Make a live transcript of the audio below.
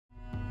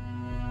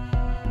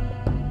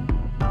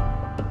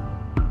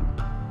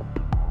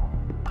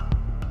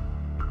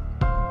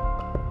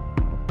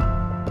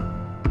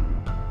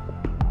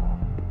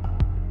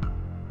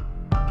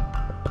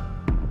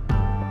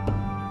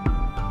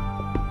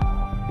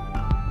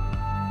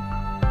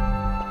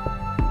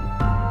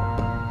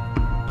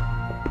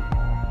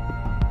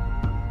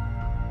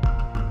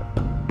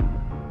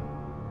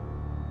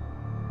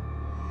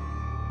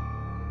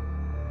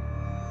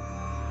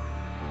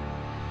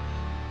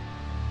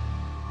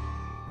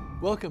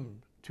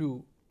Welcome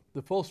to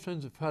the False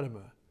Friends of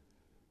Fatima.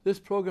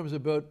 This program is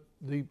about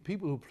the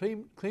people who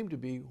claim to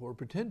be or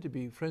pretend to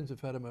be friends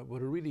of Fatima,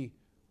 but are really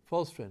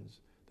false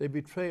friends. They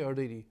betray Our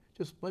Lady,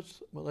 just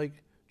much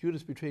like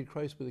Judas betrayed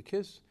Christ with a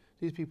kiss.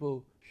 These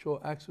people show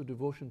acts of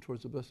devotion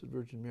towards the Blessed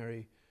Virgin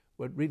Mary,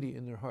 but really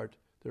in their heart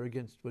they're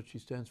against what she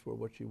stands for,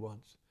 what she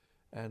wants,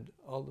 and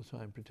all the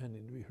time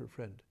pretending to be her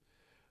friend.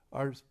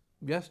 Our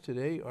guest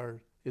today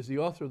is the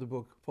author of the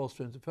book False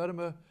Friends of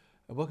Fatima.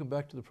 And welcome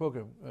back to the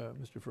program,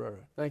 Mr. Ferrara.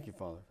 Thank you,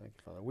 Father. Thank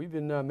you, Father. We've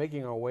been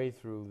making our way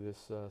through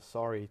this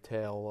sorry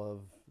tale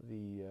of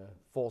the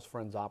false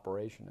friends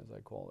operation, as I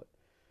call it,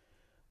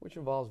 which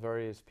involves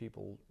various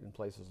people in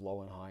places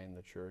low and high in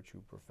the church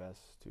who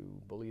profess to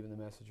believe in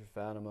the message of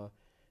Fatima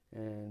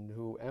and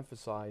who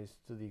emphasize,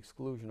 to the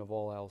exclusion of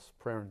all else,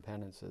 prayer and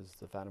penance as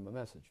the Fatima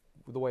message,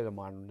 the way the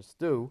modernists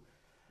do,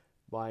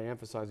 by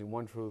emphasizing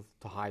one truth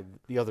to hide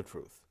the other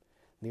truth.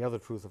 And the other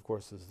truth, of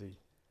course, is the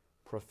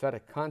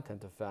prophetic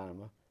content of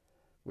Fatima,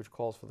 which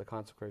calls for the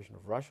consecration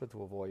of Russia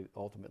to avoid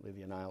ultimately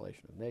the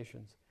annihilation of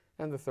nations,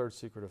 and the third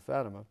secret of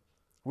Fatima,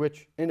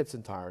 which in its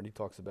entirety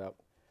talks about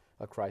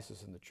a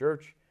crisis in the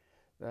church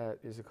that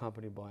is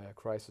accompanied by a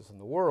crisis in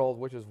the world,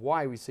 which is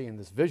why we see in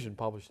this vision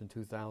published in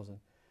 2000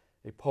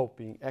 a pope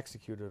being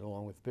executed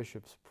along with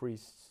bishops,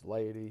 priests,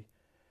 laity,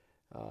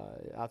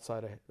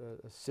 outside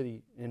a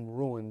city in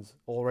ruins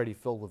already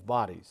filled with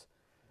bodies.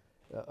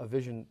 A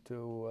vision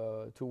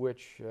to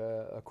which,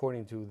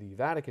 according to the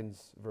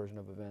Vatican's version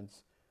of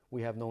events,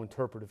 we have no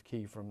interpretive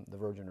key from the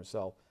Virgin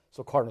herself.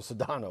 So Cardinal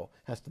Sodano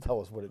has to tell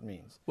us what it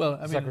means. Well,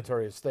 I mean,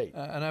 Secretary of State.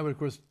 And I would, of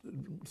course,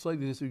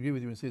 slightly disagree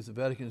with you and say it's the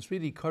Vatican. It's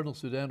really Cardinal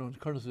Sodano and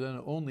Cardinal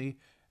Sodano only,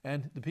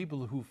 and the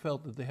people who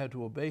felt that they had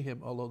to obey him,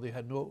 although they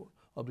had no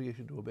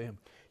obligation to obey him.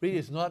 Really,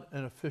 it's not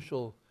an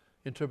official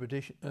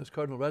interpretation. As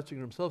Cardinal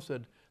Ratzinger himself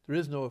said, there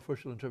is no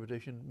official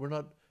interpretation. We're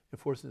not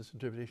enforcing this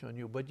interpretation on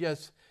you. But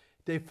yes,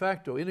 de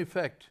facto, in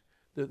effect,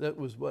 that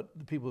was what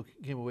the people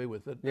came away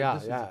with.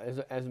 As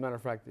a matter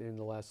of fact, in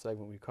the last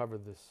segment, we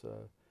covered this,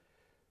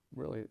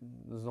 really,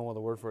 there's no other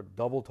word for it,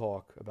 double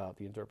talk about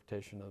the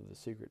interpretation of the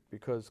secret,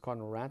 because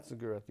Cardinal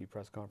Ratzinger at the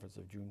press conference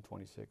of June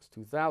 26,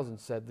 2000,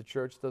 said the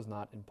Church does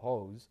not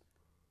impose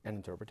an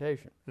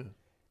interpretation. Yeah.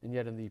 And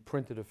yet in the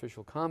printed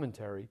official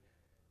commentary,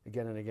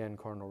 again and again,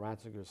 Cardinal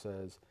Ratzinger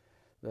says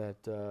that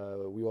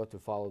we ought to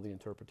follow the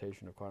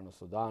interpretation of Cardinal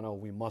Sodano.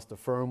 We must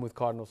affirm with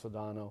Cardinal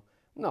Sodano.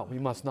 No, we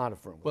must not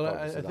affirm with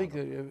Cardinal Sodano. I think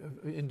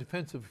in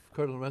defense of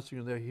Cardinal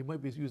Ratzinger there, he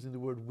might be using the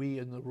word we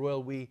and the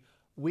royal we,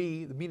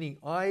 meaning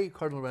I,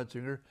 Cardinal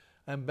Ratzinger,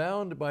 am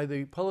bound by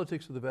the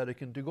politics of the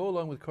Vatican to go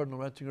along with Cardinal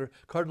Ratzinger,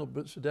 Cardinal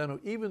Sodano,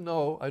 even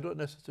though I don't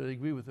necessarily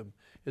agree with him,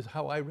 is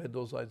how I read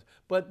those lines.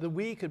 But the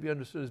we could be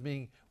understood as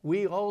meaning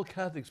we, all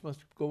Catholics,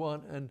 must go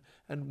on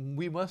and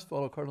we must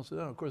follow Cardinal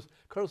Sodano. Of course,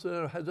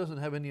 Cardinal Sodano doesn't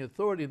have any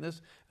authority in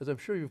this, as I'm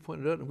sure you've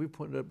pointed out and we've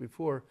pointed out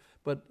before,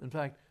 but in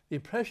fact, the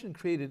impression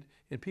created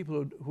in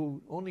people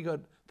who only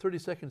got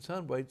 30-second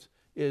sound bites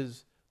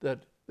is that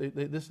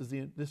this is the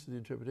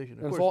interpretation.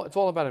 Of course, it's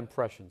all about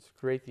impressions.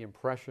 Create the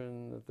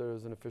impression that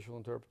there's an official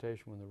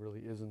interpretation when there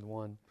really isn't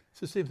one.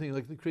 It's the same thing,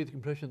 like create the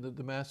impression that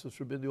the Mass was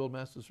forbidden, the old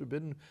Mass was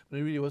forbidden, when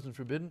it really wasn't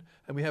forbidden.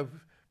 And we have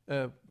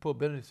Pope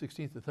Benedict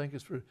XVI to thank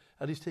us for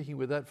at least taking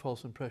away that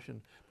false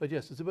impression. But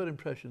yes, it's about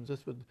impressions.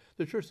 That's what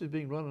the Church is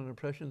being run on,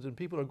 impressions, and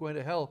people are going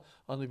to hell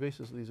on the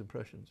basis of these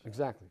impressions.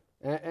 Exactly.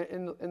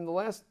 And in the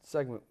last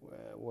segment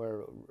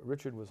where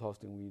Richard was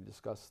hosting, we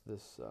discussed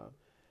this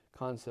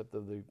concept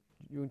of the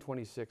June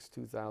 26,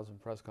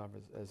 2000 press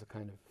conference as a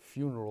kind of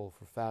funeral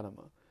for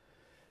Fatima.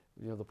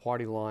 You know, the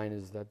party line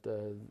is that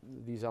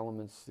these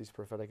elements, these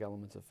prophetic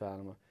elements of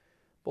Fatima,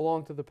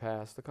 belong to the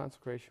past. The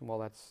consecration, well,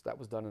 that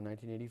was done in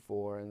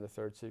 1984, and the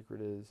third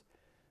secret is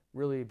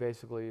really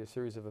basically a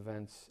series of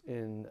events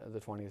in the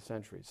 20th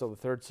century. So the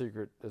third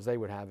secret, as they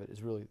would have it,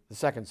 is really the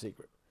second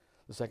secret,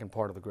 the second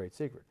part of the great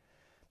secret.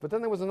 But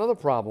then there was another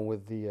problem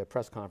with the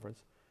press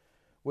conference,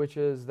 which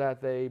is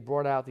that they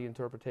brought out the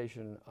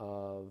interpretation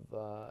of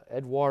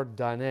Edouard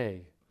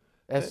Danet,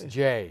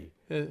 S.J.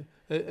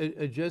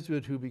 A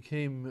Jesuit who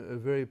became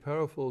very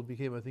powerful,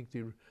 became, I think,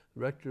 the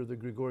rector of the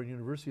Gregorian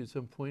University at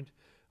some point.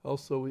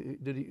 Also,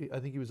 I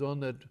think he was on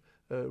that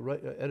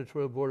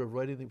editorial board of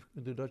writing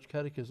the Dutch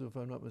Catechism, if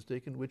I'm not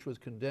mistaken, which was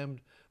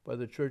condemned by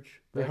the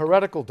Church. The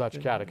heretical Dutch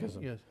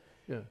Catechism. Yes.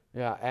 Yeah.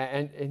 Yeah,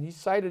 and he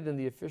cited in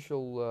the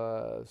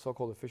official,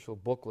 so-called official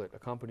booklet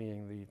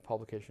accompanying the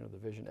publication of the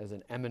vision as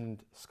an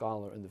eminent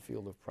scholar in the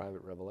field of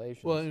private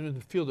revelations. Well, in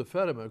the field of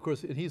Fatima, of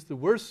course, and he's the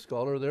worst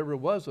scholar there ever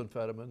was on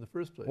Fatima in the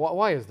first place.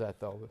 Why is that,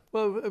 though?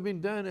 Well, I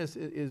mean,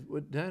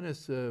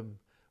 Danes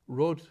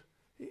wrote.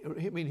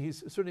 I mean,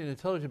 he's certainly an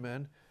intelligent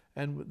man,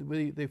 and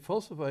they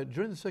falsified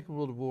during the Second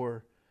World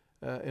War.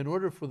 In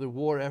order for the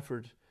war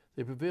effort,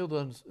 they prevailed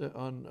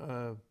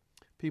on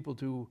people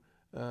to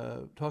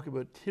talk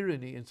about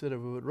tyranny instead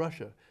of about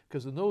Russia,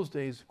 because in those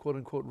days, quote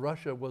unquote,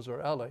 Russia was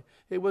our ally.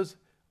 It was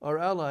our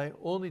ally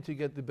only to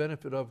get the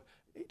benefit of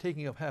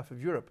taking up half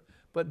of Europe.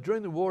 But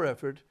during the war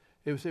effort,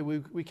 they would say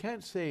we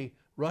can't say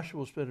Russia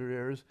will spread her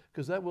errors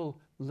because that will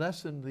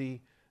lessen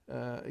the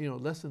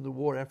lessen the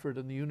war effort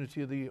and the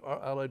unity of the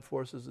Allied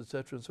forces,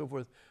 etc., and so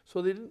forth.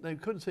 So they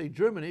couldn't say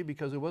Germany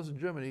because it wasn't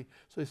Germany.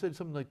 So they said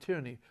something like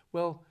tyranny.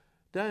 Well,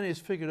 Danes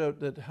figured out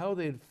that how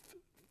they had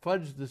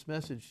fudged this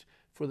message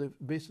for the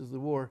basis of the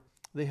war,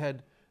 they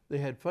had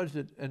fudged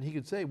it, and he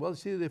could say, well,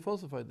 see, they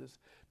falsified this.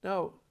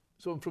 Now,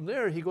 so from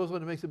there, he goes on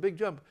and makes a big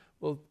jump.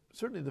 Well,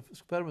 certainly the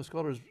Fatima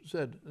scholars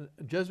said,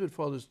 Jesuit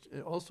fathers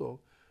also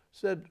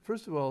said,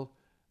 first of all,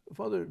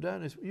 Father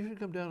Danis, you should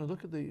come down and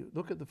look at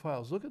the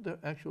files, look at the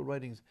actual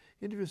writings,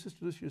 interview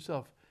Sister Lucy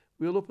yourself.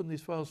 We'll open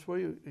these files for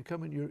you. And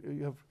come in.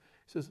 You have.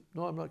 He says,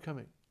 no, I'm not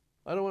coming.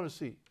 I don't want to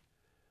see.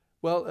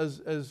 Well,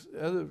 as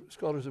other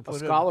scholars have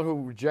pointed out, a scholar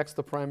who rejects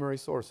the primary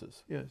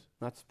sources. Yes,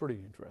 that's pretty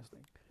interesting.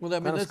 Well, I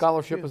mean, what kind of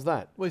scholarship is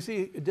that? Well, you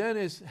see,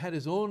 Danis had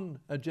his own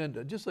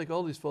agenda, just like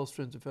all these false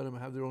friends of Fatima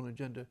have their own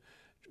agenda.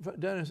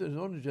 Danis had his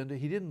own agenda.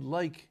 He didn't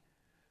like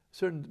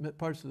certain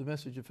parts of the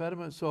message of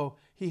Fatima, so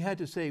he had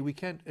to say, we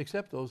can't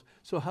accept those,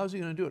 so how's he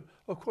going to do it?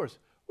 Of course,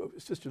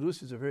 Sister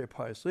Lucy is a very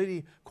pious lady.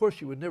 Of course,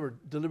 she would never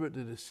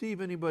deliberately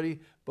deceive anybody,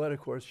 but of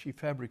course, she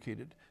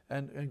fabricated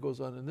and goes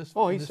on in this.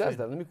 Oh, he says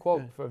that. Let me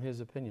quote from his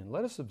opinion.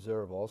 Let us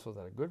observe also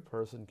that a good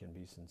person can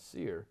be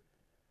sincere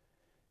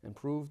and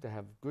prove to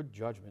have good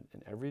judgment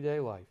in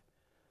everyday life,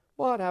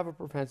 but have a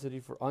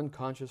propensity for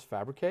unconscious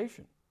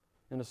fabrication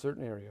in a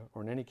certain area,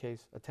 or in any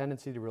case, a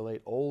tendency to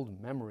relate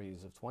old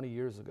memories of 20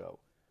 years ago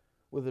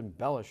with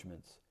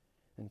embellishments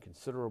and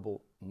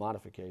considerable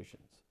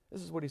modifications.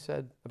 This is what he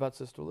said about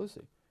Sister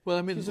Lucy. Well,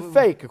 I mean, she's a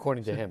fake,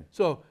 according to him.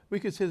 So we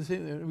could say the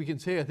same. We can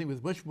say, I think,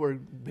 with much more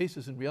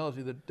basis in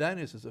reality, that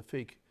Danis is a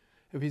fake.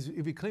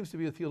 If he claims to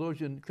be a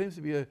theologian, claims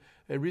to be a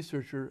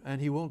researcher, and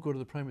he won't go to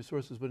the primary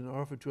sources, but are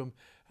offered to him.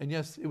 And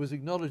yes, it was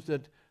acknowledged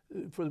that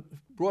for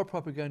raw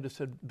propagandists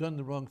had done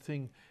the wrong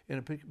thing in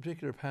a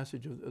particular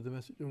passage of the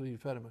message of Lady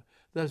Fatima.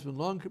 That has been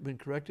long been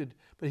corrected,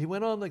 but he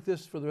went on like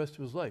this for the rest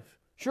of his life.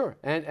 Sure,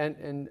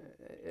 and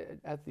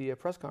at the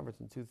press conference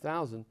in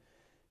 2000,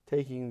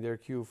 taking their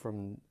cue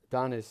from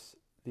Danis,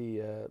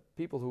 the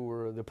people who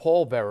were the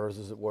pallbearers,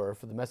 as it were,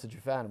 for the message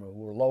of Fatima, who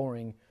were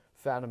lowering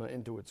Fatima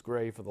into its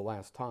grave for the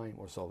last time,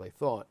 or so they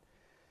thought,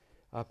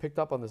 picked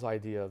up on this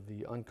idea of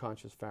the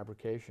unconscious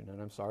fabrication. And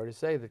I'm sorry to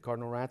say that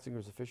Cardinal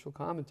Ratzinger's official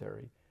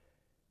commentary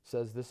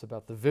says this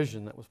about the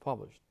vision that was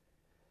published.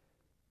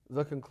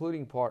 The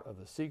concluding part of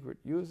The Secret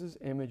uses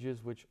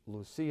images which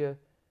Lucia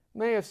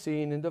may have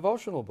seen in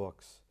devotional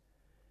books,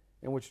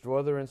 and which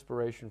draw their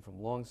inspiration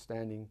from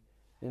long-standing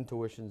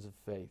intuitions of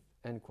faith.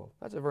 End quote.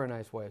 That's a very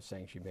nice way of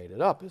saying she made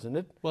it up, isn't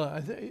it? Well,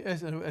 I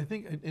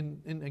think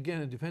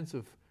in defense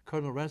of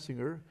Cardinal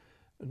Ratzinger,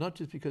 not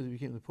just because he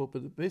became the Pope,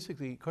 but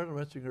basically Cardinal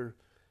Ratzinger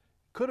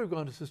could have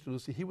gone to Sister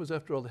Lucy. He was,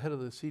 after all, the head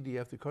of the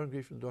CDF, the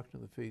Congregation of the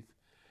Doctrine of the Faith.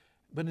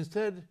 But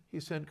instead, he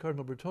sent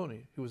Cardinal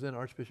Bertoni, who was then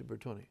Archbishop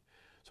Bertoni.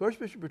 So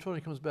Archbishop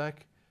Bertoni comes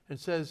back and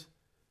says,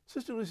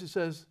 Sister Lucy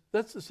says,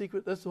 that's the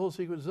secret, that's the whole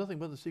secret, there's nothing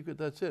but the secret,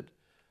 that's it.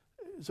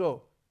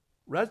 So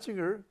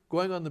Ratzinger,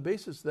 going on the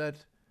basis that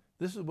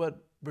this is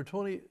what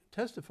Bertoni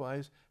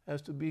testifies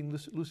as to being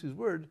Lucy's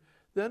word,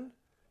 then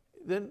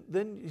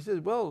he says,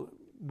 well,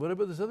 what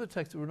about this other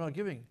text that we're not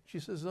giving? She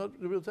says it's not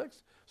the real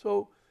text.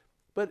 So,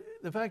 but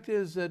the fact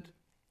is that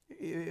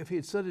if he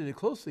had studied it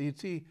closely, he'd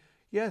see,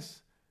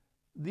 yes,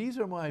 these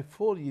are my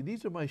folio,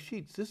 these are my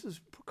sheets. This is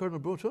Cardinal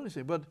Bertoni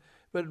saying, but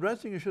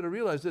Ratzinger should have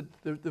realized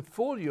that the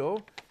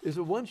folio is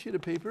a one sheet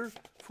of paper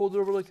folded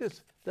over like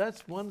this.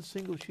 That's one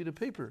single sheet of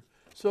paper.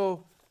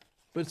 So,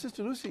 but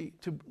Sister Lucy,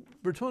 to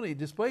Bertoni,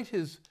 despite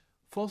his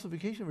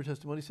falsification of her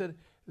testimony, said,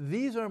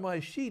 these are my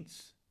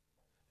sheets.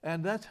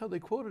 And that's how they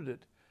quoted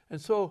it.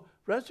 And so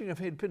Ratzinger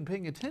had been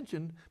paying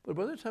attention, but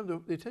by the time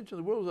the attention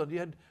of the world was on, he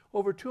had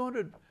over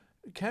 200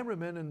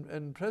 cameramen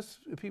and press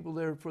people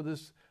there for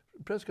this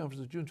press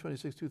conference of June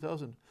 26,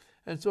 2000.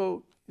 And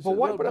so... But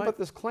what about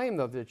this claim,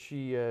 though, that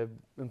she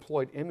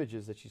employed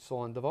images that she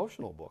saw in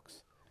devotional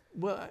books?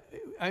 Well,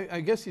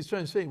 I guess he's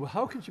trying to say, well,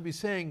 how can she be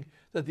saying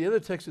that the other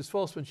text is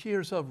false when she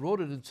herself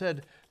wrote it and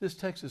said this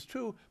text is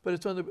true, but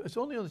it's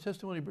only on the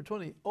testimony of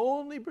Bertoni.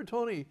 Only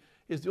Bertoni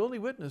is the only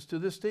witness to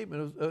this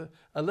statement, of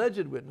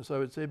alleged witness, I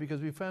would say,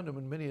 because we found him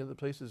in many other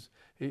places.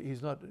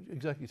 He's not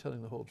exactly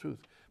telling the whole truth.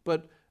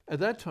 But at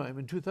that time,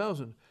 in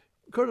 2000,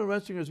 Cardinal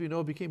Ratzinger, as we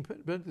know, became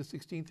Benedict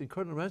XVI, and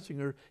Cardinal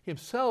Ratzinger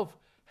himself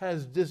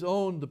has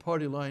disowned the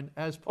party line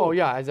as Pope. Oh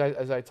yeah, as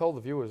I told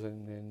the viewers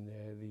in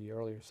the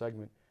earlier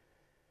segment,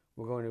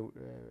 we're going to,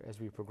 as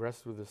we progress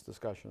through this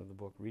discussion of the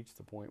book, reach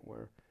the point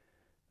where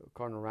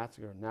Cardinal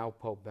Ratzinger, now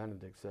Pope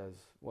Benedict, says,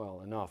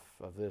 well, enough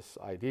of this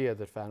idea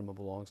that Fatima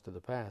belongs to the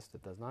past.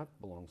 It does not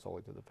belong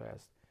solely to the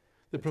past.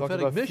 The it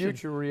prophetic talks about mission,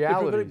 future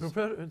realities.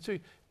 So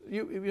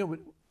you know,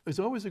 it's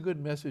always a good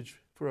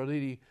message for Our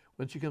Lady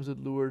when she comes at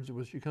Lourdes or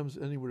when she comes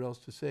anywhere else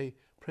to say,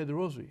 pray the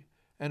Rosary.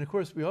 And of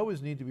course, we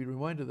always need to be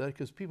reminded of that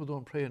because people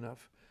don't pray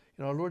enough.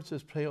 You know, our Lord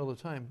says pray all the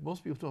time.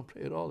 Most people don't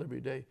pray at all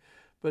every day.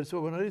 But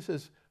so when Our Lady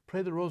says,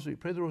 pray the Rosary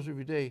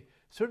every day,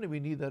 certainly we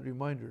need that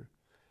reminder.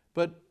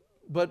 But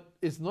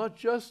it's not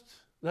just,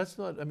 that's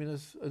not, I mean,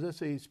 let's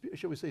say,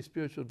 shall we say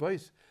spiritual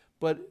advice,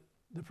 but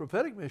the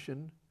prophetic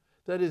mission,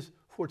 that is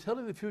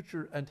foretelling the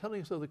future and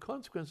telling us of the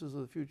consequences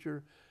of the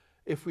future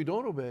if we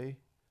don't obey,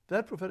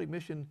 that prophetic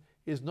mission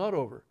is not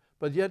over.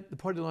 But yet the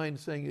party line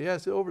is saying,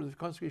 yes, it's over, the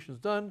consecration is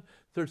done,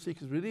 third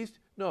seek is released.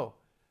 No.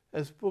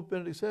 As Pope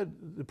Benedict said,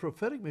 the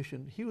prophetic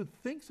mission, he who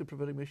thinks the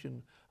prophetic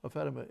mission of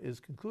Fatima is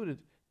concluded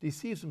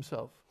deceives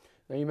himself.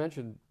 Now you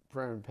mentioned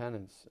prayer and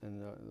penance,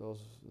 and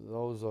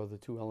those are the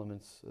two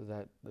elements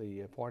that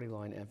the party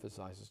line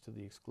emphasizes to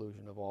the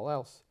exclusion of all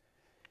else.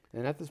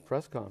 And at this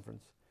press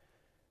conference,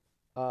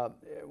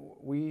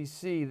 we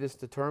see this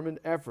determined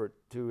effort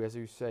to, as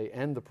you say,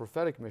 end the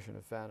prophetic mission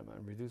of Fatima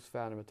and reduce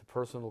Fatima to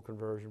personal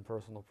conversion,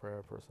 personal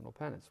prayer, personal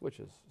penance, which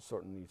is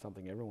certainly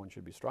something everyone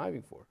should be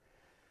striving for.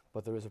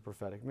 But there is a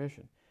prophetic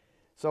mission.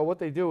 So what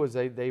they do is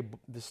they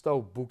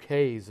bestow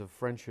bouquets of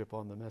friendship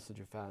on the message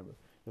of Fatima.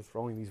 They're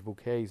throwing these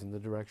bouquets in the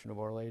direction of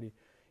Our Lady.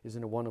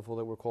 Isn't it wonderful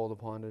that we're called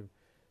upon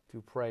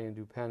to pray and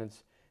do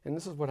penance? And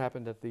this is what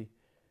happened at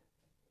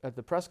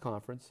the press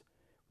conference,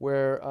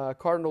 where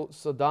Cardinal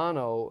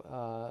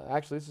Sodano,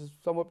 actually this is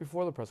somewhat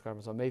before the press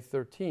conference, on May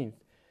 13th,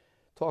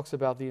 talks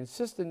about the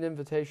insistent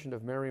invitation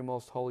of Mary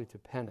Most Holy to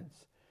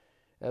penance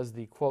as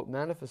the, quote,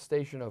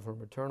 manifestation of her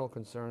maternal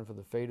concern for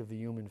the fate of the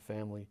human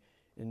family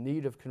in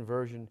need of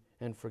conversion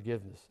and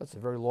forgiveness. That's a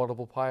very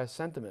laudable, pious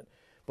sentiment,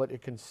 but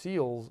it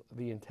conceals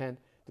the intent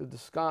to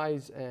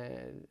disguise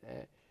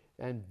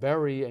and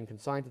bury and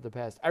consign to the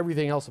past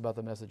everything else about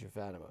the message of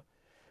Fatima.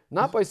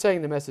 Not by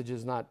saying the message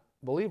is not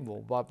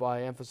believable, but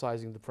by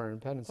emphasizing the prayer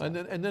and penance. And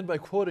then by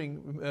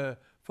quoting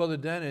Father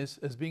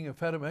Danis as being a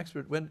Fatima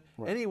expert, when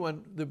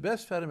anyone, the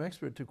best Fatima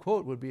expert to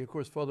quote would be, of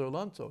course, Father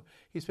Alonso.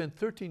 He spent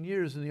 13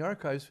 years in the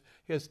archives.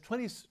 He has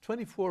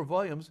 24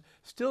 volumes,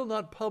 still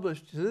not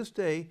published to this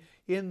day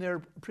in their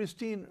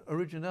pristine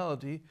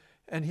originality,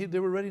 and they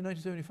were ready in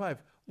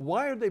 1975.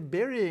 Why are they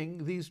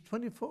burying these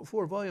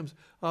 24 volumes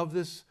of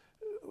this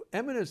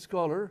eminent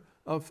scholar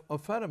of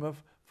Fatima,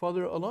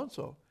 Father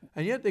Alonso?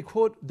 And yet they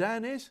quote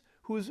Danis,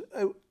 who's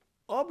an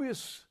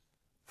obvious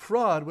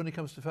fraud when it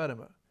comes to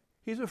Fatima.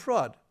 He's a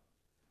fraud.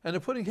 And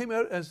they're putting him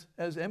out as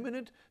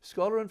eminent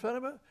scholar on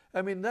Fatima?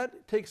 I mean,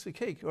 that takes the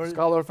cake. Or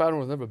scholar of Fatima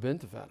has never been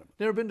to Fatima.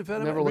 Never been to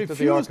Fatima. Never looked at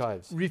the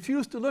archives.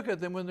 Refused to look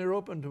at them when they're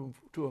open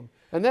to him.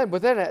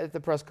 But then at the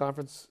press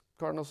conference,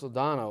 Cardinal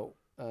Sodano,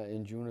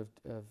 in June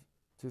of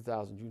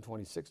 2000, June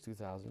 26,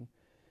 2000,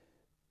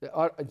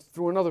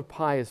 through another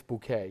pious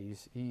bouquet,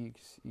 he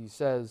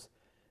says,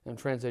 I'm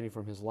translating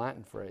from his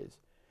Latin phrase,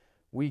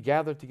 "We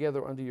gather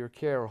together under your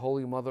care,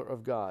 Holy Mother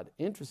of God.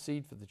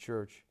 Intercede for the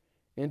Church.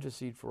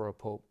 Intercede for our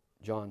Pope,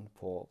 John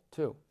Paul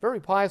II." Very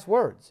pious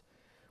words.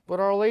 But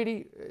Our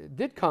Lady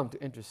did come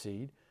to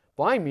intercede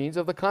by means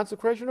of the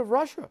consecration of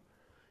Russia.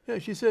 Yeah,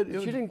 she said...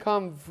 She didn't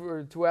come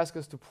to ask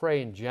us to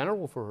pray in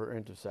general for her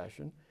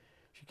intercession.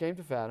 She came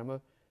to Fatima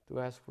to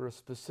ask for a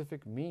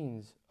specific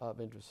means of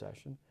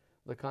intercession,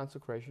 the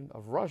consecration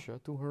of Russia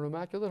to her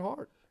Immaculate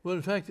Heart. Well,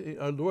 in fact,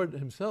 our Lord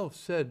himself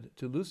said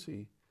to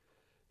Lucy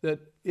that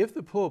if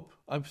the Pope,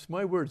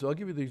 my words, I'll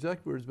give you the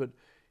exact words, but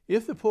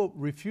if the Pope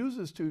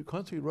refuses to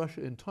consecrate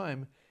Russia in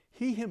time,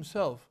 he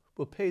himself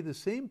will pay the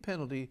same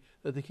penalty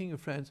that the King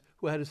of France,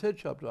 who had his head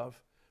chopped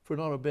off, for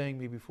not obeying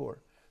me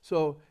before.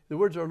 So the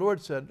words our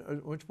Lord said are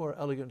much more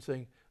elegant,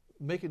 saying,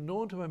 make it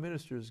known to my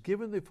ministers,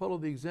 given they follow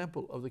the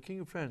example of the King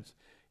of France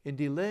in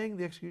delaying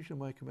the execution of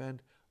my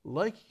command,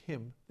 like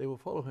him, they will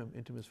follow him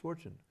into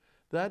misfortune.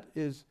 That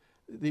is,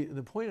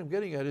 the point I'm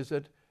getting at is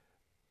that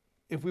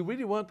if we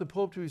really want the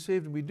Pope to be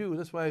saved, and we do,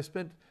 that's why I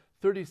spent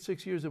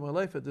 36 years of my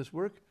life at this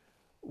work,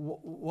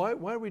 why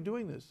are we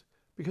doing this?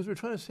 Because we're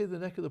trying to save the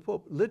neck of the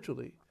Pope,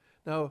 literally.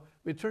 Now,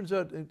 it turns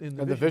out in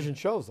the vision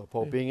shows the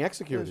Pope being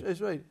executed.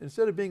 That's right.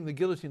 Instead of being the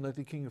guillotine like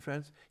the King of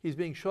France, he's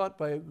being shot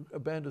by a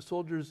band of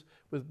soldiers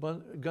with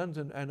guns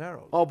and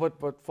arrows. Oh,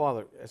 but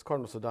Father, as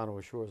Cardinal Sodano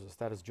assures us,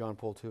 that is John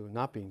Paul II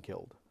not being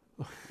killed.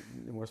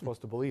 And we're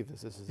supposed to believe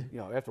this. This is,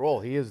 after all,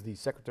 he is the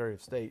Secretary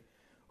of State,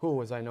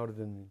 who, as I noted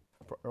in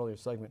the earlier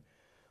segment,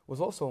 was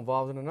also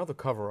involved in another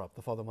cover-up,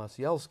 the Father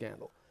Maciel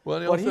scandal.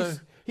 Well, but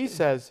he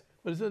says...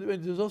 But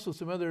there's also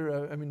some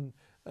other,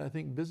 I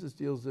think, business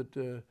deals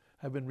that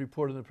have been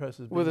reported in the press.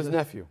 With his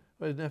nephew.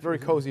 Very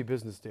cozy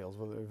business deals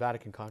with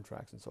Vatican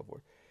contracts and so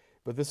forth.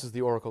 But this is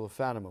the Oracle of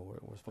Fatima we're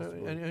supposed to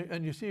believe.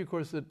 And you see, of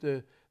course, that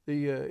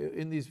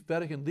in these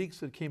Vatican leaks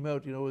that came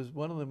out,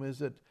 one of them is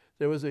that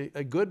there was a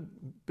good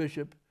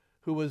bishop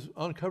who was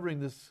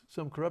uncovering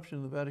some corruption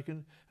in the Vatican.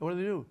 And what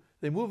do?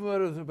 They move him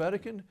out of the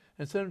Vatican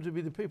and send him to be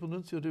the papal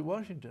nuncio to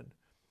Washington.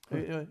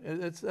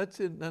 That's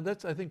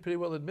I think pretty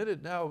well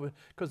admitted now,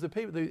 because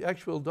the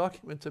actual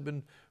documents have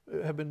been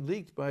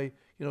leaked by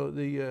was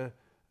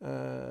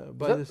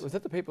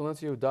that the papal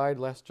nuncio who died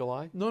last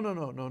July? No,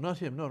 not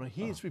him. No,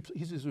 he's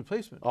his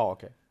replacement. Oh,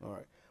 okay, all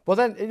right. Well,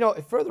 then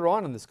further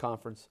on in this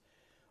conference,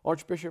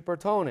 Archbishop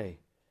Bertone,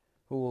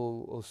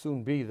 who will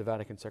soon be the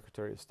Vatican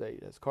Secretary of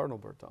State as Cardinal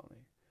Bertone,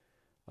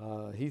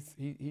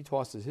 he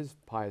tosses his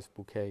pious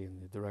bouquet in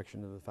the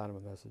direction of the Fatima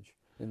message.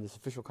 In this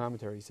official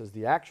commentary, he says,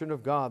 the action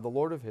of God, the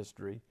Lord of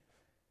history,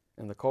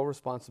 and the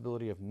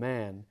co-responsibility of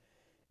man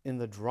in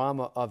the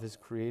drama of his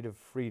creative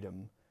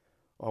freedom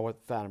are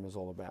what Fatima is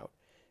all about.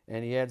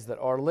 And he adds that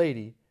Our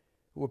Lady,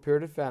 who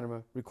appeared at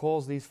Fatima,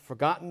 recalls these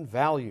forgotten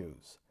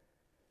values.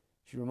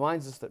 She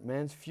reminds us that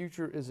man's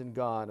future is in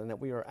God and that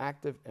we are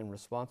active and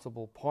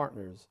responsible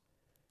partners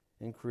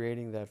in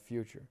creating that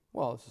future.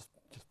 Well, it's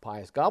just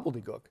pious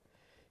gobbledygook.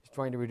 He's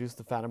trying to reduce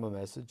the Fatima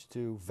message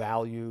to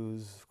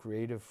values,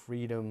 creative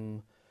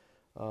freedom,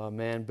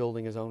 man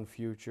building his own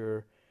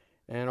future.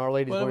 And Our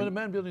Lady's Well, going... a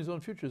man building his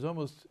own future is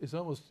almost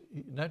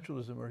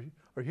naturalism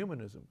or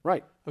humanism.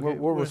 Right. Okay,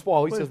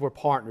 He says we're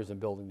partners in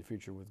building the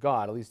future with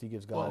God. At least he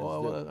gives God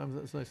his due.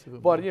 That's nice of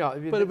him. But, you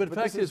know... But the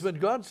fact is, when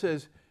God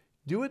says,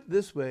 do it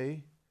this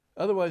way,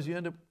 otherwise you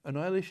end up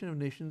annihilation of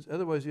nations,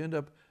 otherwise you end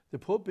up the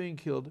Pope being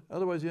killed,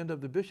 otherwise you end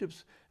up the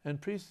bishops and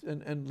priests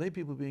and lay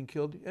people being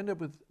killed, you end up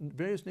with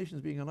various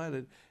nations being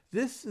annihilated.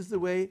 This is the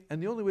way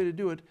and the only way to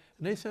do it.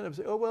 And they stand up and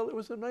say, oh, well, it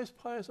was a nice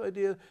pious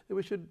idea that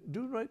we should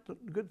do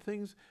good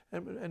things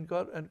and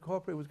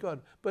cooperate with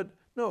God. But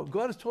no,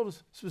 God has told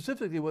us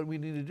specifically what we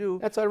need to do.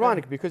 That's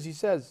ironic because he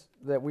says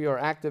that we are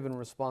active and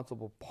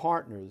responsible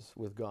partners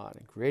with God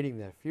in creating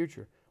that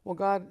future. Well,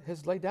 God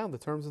has laid down the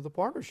terms of the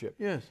partnership.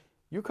 Yes.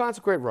 You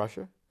consecrate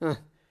Russia,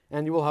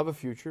 and you will have a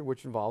future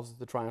which involves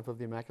the triumph of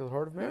the Immaculate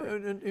Heart of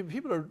Mary. And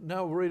people are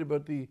now worried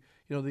about the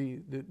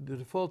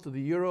default of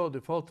the euro,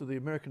 default of the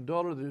American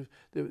dollar.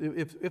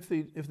 If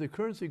the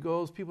currency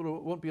goes, people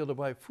won't be able to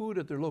buy food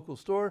at their local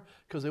store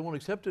because they won't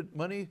accept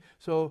money.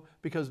 So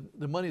because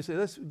the money say,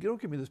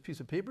 don't give me this piece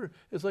of paper.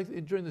 It's like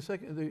during at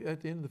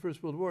the end of the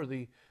First World War,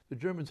 the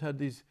Germans had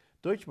these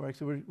Deutschmarks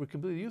that were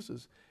completely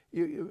useless.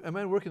 A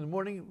man working in the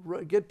morning,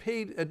 get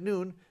paid at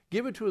noon,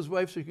 give it to his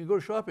wife so he can go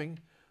shopping.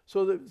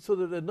 So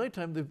that at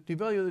nighttime, the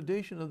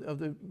devaluation of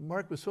the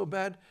mark was so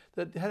bad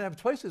that it had to have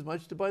twice as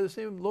much to buy the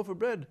same loaf of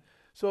bread.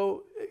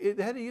 So it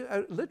had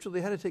to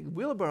literally had to take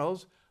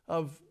wheelbarrows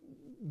of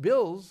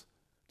bills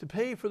to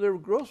pay for their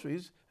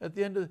groceries at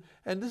the end of.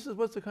 And this is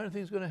what's the kind of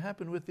thing that's going to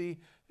happen with the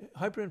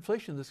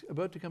hyperinflation that's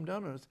about to come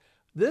down on us.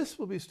 This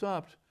will be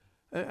stopped.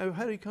 I've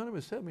had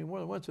economists tell me more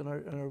than once in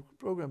our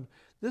program,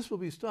 this will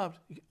be stopped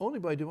only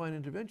by divine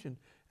intervention.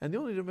 And the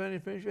only divine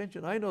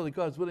intervention I know that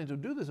God's willing to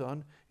do this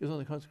on is on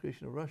the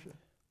consecration of Russia.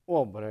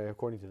 Well, but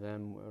according to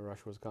them,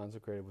 Russia was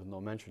consecrated with no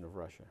mention of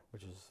Russia,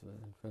 which is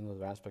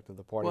another aspect of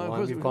the party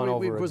line we've gone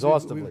over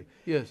exhaustively.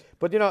 Yes.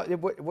 But you know,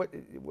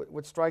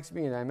 what strikes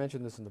me, and I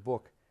mentioned this in the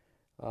book,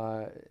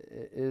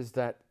 is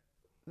that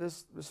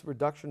this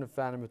reduction of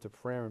Fatima to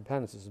prayer and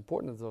penance, as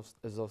important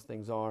as those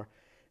things are,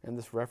 and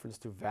this reference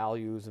to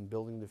values and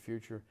building the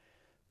future,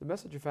 the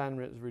message of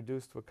Fatima is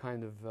reduced to a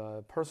kind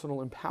of personal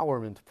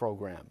empowerment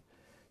program,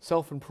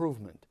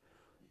 self-improvement.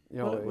 You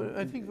know,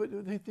 I think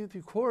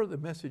the core of the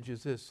message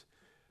is this.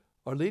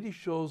 Our Lady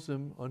shows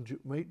them on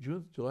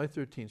July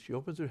 13th. She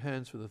opens her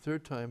hands for the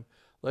third time.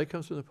 Light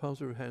comes from the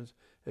palms of her hands.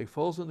 It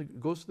falls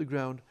goes to the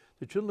ground.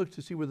 The children look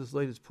to see where this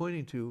light is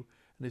pointing to,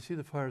 and they see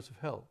the fires of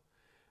hell.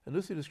 And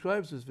Lucy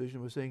describes this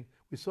vision by saying,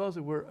 we saw as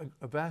it were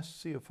a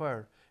vast sea of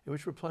fire, in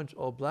which were plunged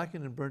all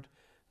blackened and burnt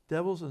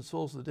devils and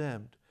souls of the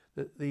damned.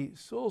 The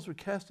souls were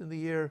cast in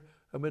the air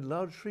amid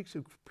loud shrieks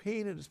of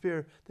pain and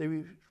despair.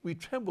 We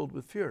trembled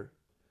with fear.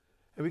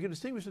 And we can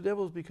distinguish the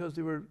devils because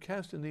they were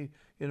cast in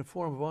a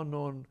form of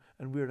unknown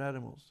and weird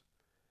animals.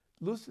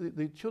 Lucy,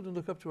 the children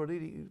look up to Our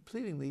Lady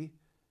pleadingly,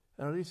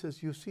 and Our Lady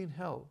says, you've seen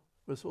hell,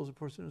 where the souls of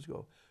poor sinners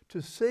go.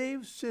 To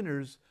save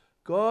sinners,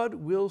 God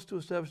wills to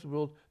establish the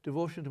world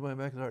devotion to my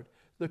Immaculate Heart.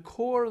 The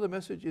core of the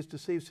message is to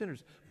save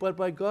sinners, but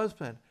by God's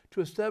plan, to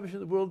establish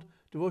in the world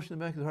devotion to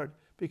the Immaculate Heart.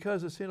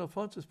 Because as St.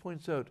 Alphonsus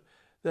points out,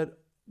 that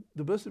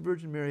the Blessed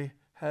Virgin Mary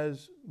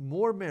has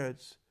more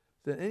merits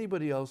than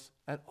anybody else,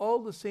 and all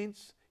the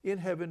saints in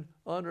heaven,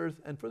 on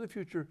earth, and for the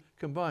future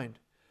combined.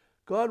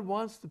 God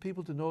wants the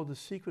people to know the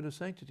secret of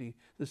sanctity.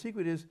 The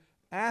secret is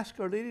ask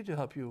Our Lady to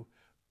help you.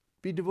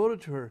 Be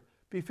devoted to her.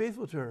 Be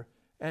faithful to her.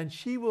 And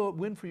she will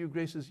win for you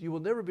graces you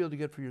will never be able to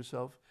get for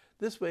yourself.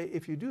 This way,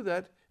 if you do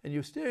that and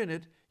you stay in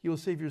it, you will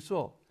save your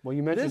soul. Well,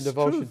 you mentioned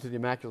devotion to the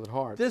Immaculate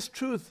Heart. This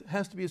truth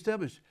has to be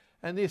established.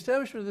 And the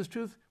establishment of this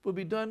truth will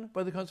be done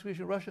by the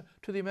consecration of Russia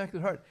to the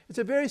Immaculate Heart. It's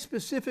a very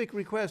specific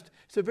request.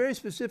 It's a very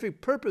specific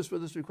purpose for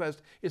this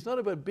request. It's not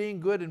about being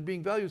good and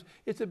being values.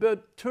 It's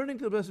about turning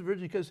to the Blessed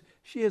Virgin because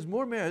she has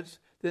more merits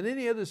than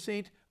any other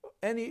saint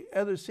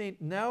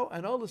now,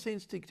 and all the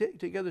saints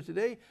together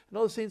today, and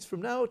all the saints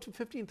from now to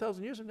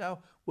 15,000 years from now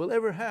will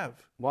ever have.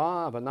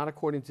 Wow, but not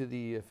according to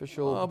the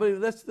official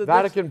but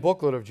Vatican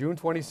booklet of June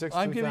 26,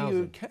 2000. I'm giving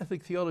you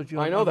Catholic theology.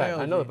 I know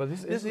that, but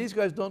these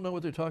guys don't know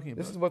what they're talking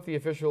about. This is what the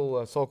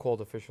official,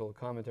 so-called official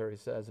commentary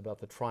says about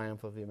the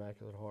triumph of the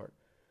Immaculate Heart.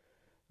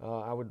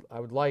 I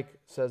would like,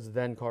 says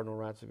then Cardinal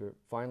Ratzinger,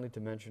 finally to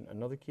mention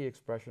another key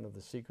expression of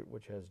the secret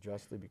which has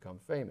justly become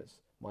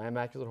famous. My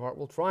Immaculate Heart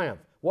will triumph.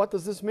 What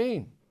does this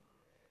mean?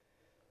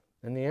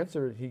 And the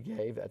answer he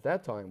gave at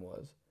that time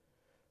was,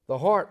 the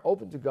heart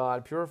open to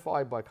God,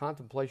 purified by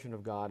contemplation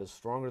of God, is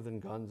stronger than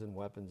guns and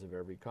weapons of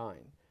every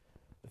kind.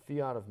 The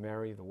fiat of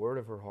Mary, the word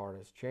of her heart,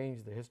 has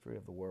changed the history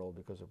of the world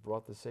because it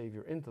brought the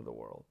Savior into the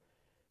world.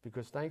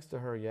 Because thanks to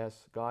her,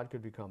 yes, God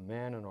could become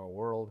man in our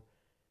world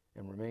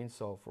and remain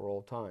so for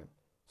all time.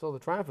 So the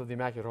triumph of the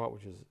Immaculate Heart,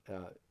 which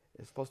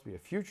is supposed to be a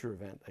future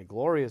event, a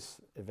glorious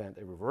event,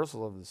 a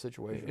reversal of the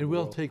situation. It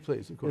will take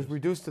place, of course. Is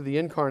reduced to the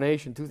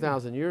incarnation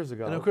 2,000 years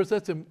ago. And of course,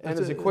 that's and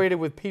is equated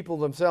with people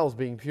themselves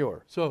being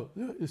pure. So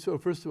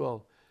first of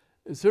all,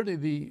 certainly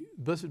the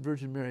Blessed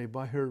Virgin Mary,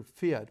 by her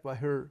fiat, by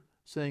her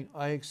saying,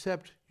 I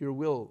accept your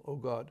will, O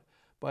God,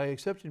 by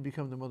accepting to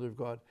become the Mother of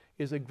God,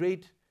 is a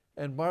great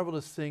and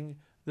marvelous thing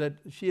that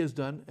she has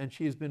done, and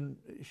she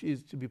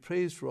is to be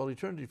praised for all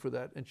eternity for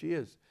that, and she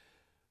is.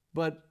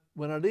 But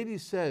when Our Lady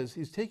says,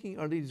 he's taking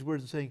Our Lady's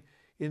words and saying,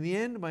 in the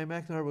end, my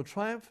Immaculate Heart will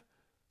triumph,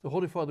 the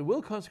Holy Father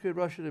will consecrate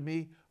Russia to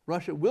me,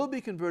 Russia will be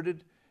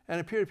converted,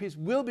 and a period of peace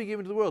will be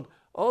given to the world.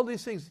 All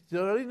these things, did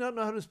Our Lady not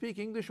know how to speak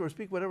English or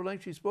speak whatever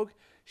language she spoke?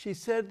 She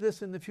said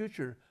this in the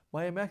future,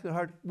 my Immaculate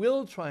Heart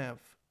will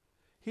triumph.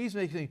 He's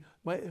making,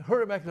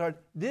 her Immaculate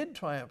Heart did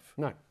triumph.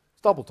 No,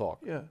 it's double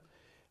talk. Yeah.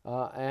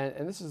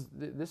 And this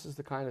is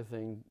the kind of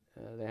thing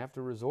they have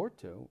to resort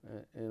to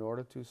in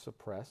order to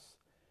suppress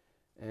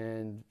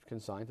and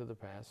consign to the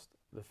past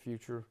the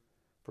future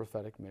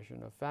prophetic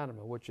mission of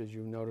Fatima, which, as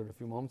you noted a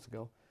few moments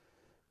ago,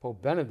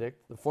 Pope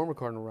Benedict, the former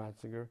Cardinal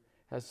Ratzinger,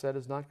 has said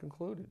is not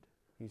concluded.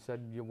 He said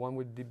one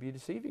would be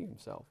deceiving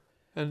himself.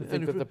 And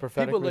think that the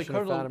prophetic mission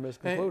of Fatima is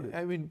concluded.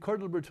 I mean,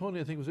 Cardinal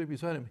Bertone, I think, was right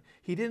beside him.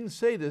 He didn't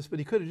say this, but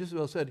he could have just as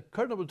well said,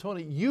 Cardinal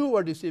Bertone, you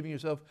are deceiving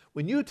yourself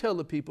when you tell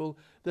the people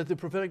that the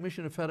prophetic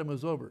mission of Fatima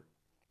is over.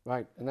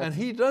 Right. And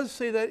he does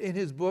say that in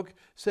his book,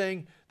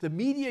 saying the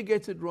media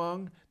gets it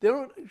wrong. They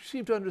don't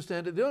seem to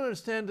understand it. They don't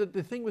understand that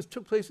the thing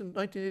took place in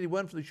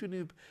 1981 for the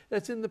shooting.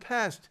 That's in the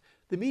past.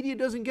 The media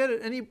doesn't get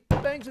it. And he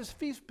bangs his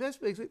feet,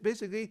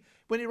 basically,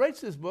 when he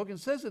writes this book and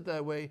says it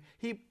that way,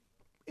 he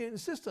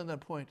insists on that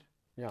point.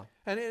 Yeah.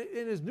 And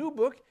in his new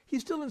book, he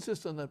still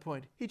insists on that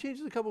point. He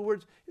changes a couple of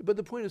words, but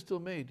the point is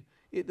still made.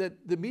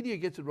 That the media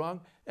gets it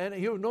wrong, and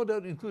he will no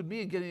doubt include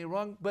me in getting it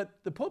wrong, but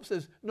the Pope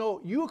says, no,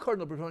 you,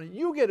 Cardinal Bertone,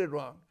 you get it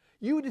wrong.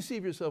 You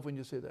deceive yourself when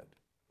you say that.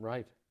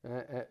 Right.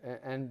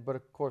 But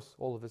of course,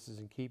 all of this is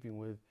in keeping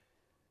with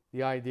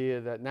the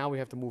idea that now we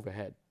have to move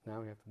ahead. Now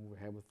we have to move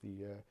ahead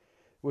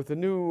with the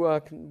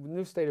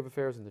new state of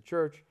affairs in the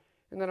Church,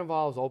 and that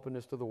involves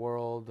openness to the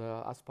world,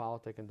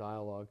 Ostpolitik and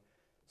dialogue.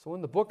 So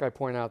in the book, I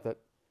point out that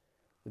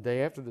the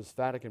day after this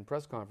Vatican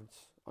press conference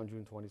on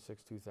June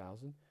 26,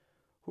 2000,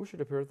 who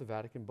should appear at the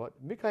Vatican but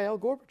Mikhail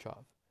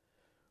Gorbachev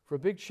for a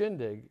big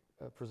shindig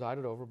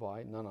presided over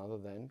by none other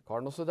than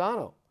Cardinal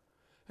Sodano.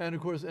 And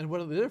of course, and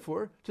what are they there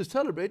for? To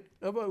celebrate,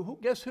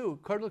 guess who?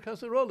 Cardinal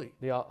Casaroli.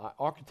 The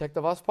architect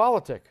of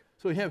Ostpolitik.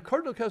 So you have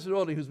Cardinal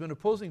Casaroli, who's been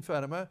opposing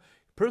Fatima,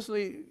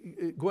 personally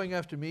going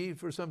after me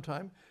for some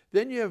time.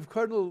 Then you have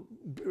Cardinal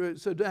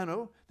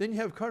Sodano. Then you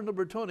have Cardinal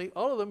Bertone.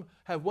 All of them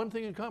have one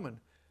thing in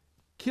common.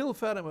 Kill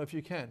Fatima if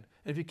you can.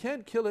 And if you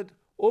can't kill it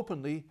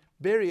openly,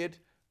 bury it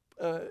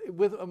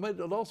with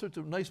all sorts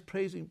of nice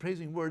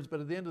praising words, but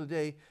at the end of the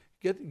day,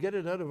 get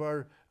it out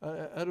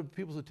of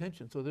people's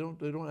attention, so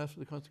they don't ask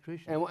for the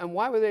consecration. And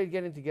why were they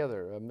getting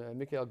together,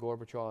 Mikhail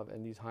Gorbachev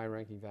and these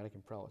high-ranking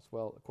Vatican prelates?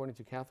 Well, according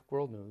to Catholic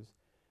World News,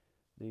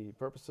 the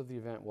purpose of the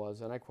event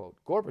was, and I quote,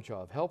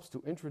 Gorbachev helps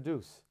to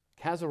introduce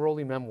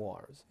Casaroli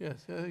memoirs.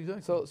 Yes,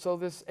 exactly. So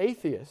this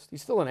atheist,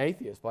 he's still an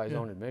atheist by his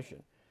own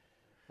admission.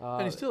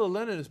 And he's still a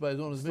Leninist by his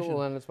own admission.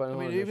 Still a Leninist by his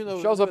own admission. Even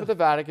though shows up at the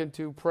Vatican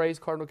to praise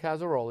Cardinal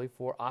Casaroli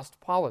for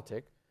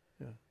Ostpolitik,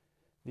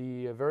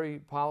 the very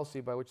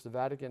policy by which the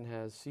Vatican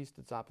has ceased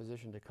its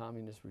opposition to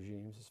communist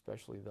regimes,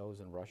 especially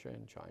those in Russia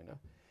and China.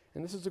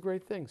 And this is a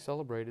great thing,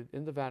 celebrated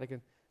in the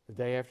Vatican the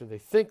day after they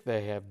think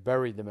they have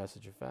buried the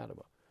message of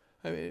Fatima.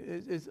 I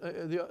mean,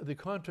 the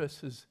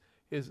contrast is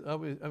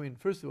obvious. I mean,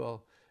 first of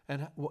all,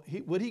 and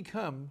would he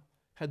come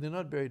had they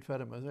not buried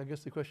Fatima? I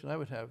guess the question I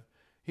would have,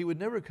 he would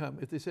never come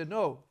if they said,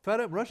 no,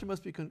 Russia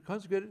must be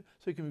consecrated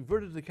so he can be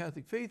converted to the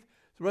Catholic faith.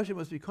 So Russia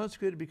must be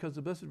consecrated because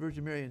the Blessed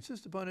Virgin Mary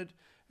insists upon it.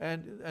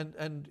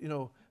 And you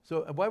know,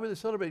 so why would they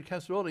celebrate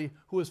Casaroli,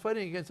 who was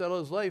fighting against all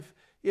his life,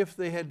 if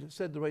they had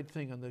said the right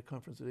thing on the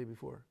conference the day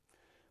before?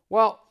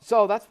 Well,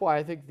 so that's why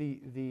I think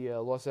the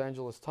Los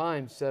Angeles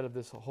Times said of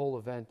this whole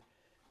event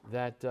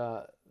that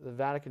the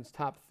Vatican's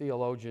top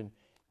theologian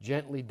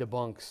gently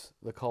debunks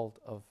the cult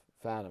of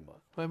Fatima.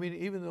 I mean,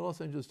 even the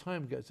Los Angeles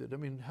Times gets it. I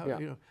mean, how,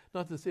 you know,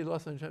 not to say the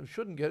Los Angeles Times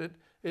shouldn't get it.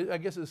 I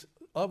guess it's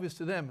obvious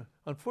to them.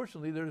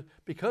 Unfortunately,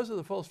 because of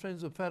the false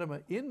trends of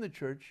Fatima in the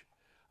Church,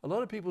 a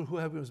lot of people who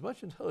have as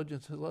much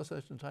intelligence as the Los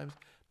Angeles Times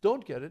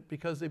don't get it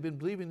because they've been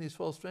believing these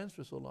false trends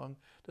for so long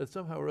that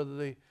somehow or other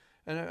they.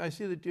 And I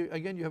see that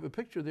again you have a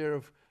picture there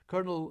of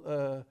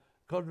Cardinal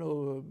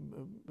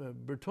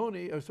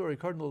Bertone,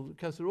 Cardinal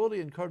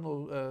Casaroli and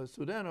Cardinal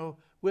Sodano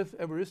with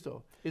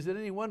Evaristo. Is it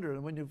any wonder,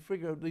 and when you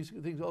figure out these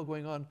things all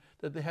going on,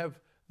 that they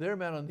have their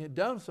man on the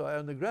downside,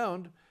 on the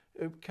ground,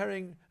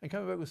 carrying and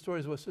coming back with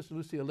stories of what Sister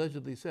Lucy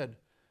allegedly said.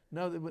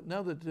 Now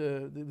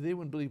that they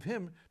wouldn't believe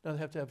him, now they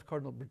have to have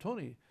Cardinal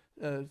Bertone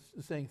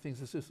saying things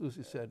that Sister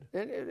Lucy said.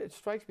 And it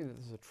strikes me that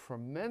there's a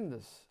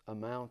tremendous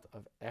amount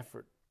of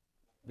effort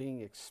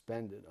being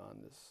expended on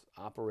this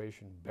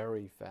Operation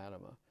Bury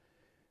Fatima,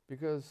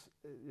 because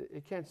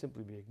it can't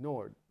simply be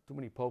ignored. too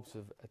many popes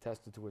have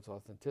attested to its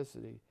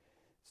authenticity.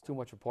 It's too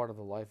much a part of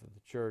the life of the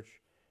Church.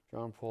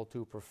 John Paul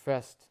II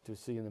professed to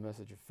see in the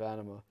message of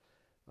Fatima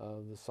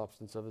the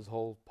substance of his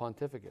whole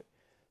pontificate.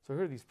 So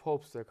here are these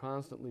popes, they're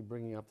constantly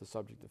bringing up the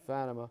subject of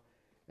Fatima,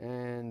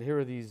 and here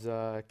are these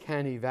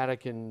canny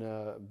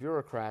Vatican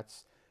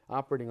bureaucrats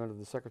operating under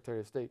the Secretary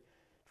of State,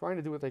 trying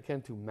to do what they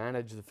can to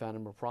manage the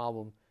Fatima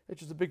problem,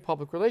 which is a big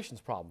public relations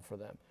problem for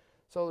them.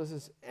 So there's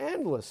this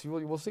endless, you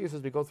will see this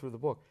as we go through the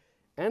book,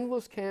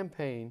 endless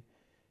campaign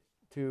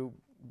to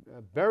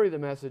bury the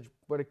message,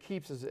 but it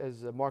keeps,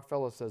 as Mark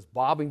Fellows says,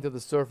 bobbing to the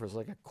surface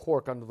like a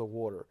cork under the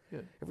water. Yeah.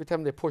 Every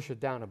time they push it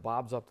down, it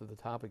bobs up to the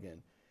top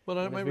again. Well,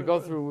 as we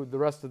go through the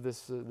rest of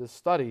this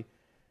study,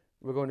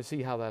 we're going to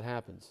see how that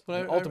happens.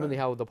 And ultimately,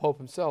 how the Pope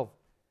himself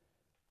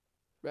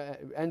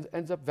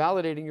ends up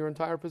validating your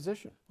entire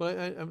position. Well,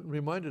 I'm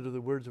reminded of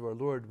the words of our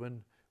Lord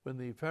when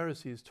the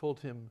Pharisees told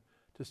him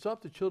to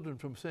stop the children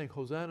from saying,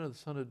 Hosanna, the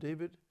Son of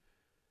David.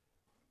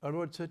 Our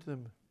Lord said to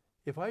them,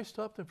 if I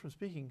stop them from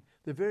speaking,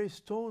 the very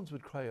stones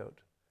would cry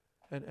out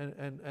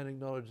and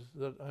acknowledge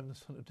that I'm the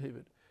Son of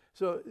David.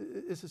 So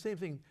it's the same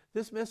thing.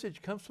 This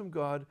message comes from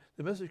God.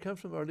 The message comes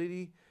from Our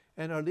Lady.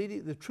 And Our Lady,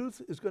 the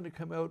truth is going to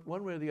come out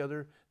one way or the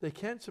other. They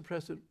can't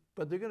suppress it,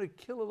 but they're going to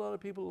kill a lot of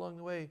people along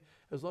the way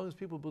as long as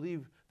people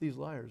believe these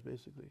liars,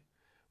 basically.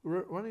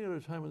 We're running out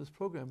of time on this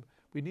program.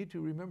 We need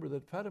to remember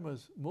that Fatima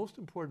is most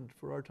important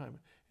for our time.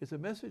 It's a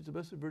message the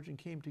Blessed Virgin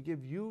came to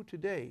give you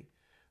today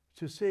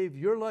to save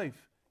your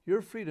life,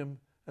 your freedom,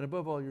 and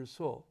above all, your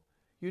soul.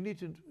 You need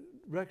to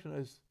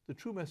recognize the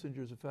true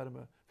messengers of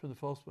Fatima from the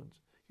false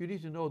ones. You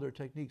need to know their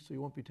techniques so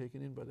you won't be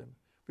taken in by them.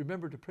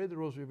 Remember to pray the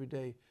rosary every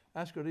day.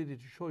 Ask Our Lady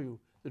to show you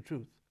the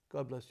truth.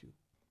 God bless you.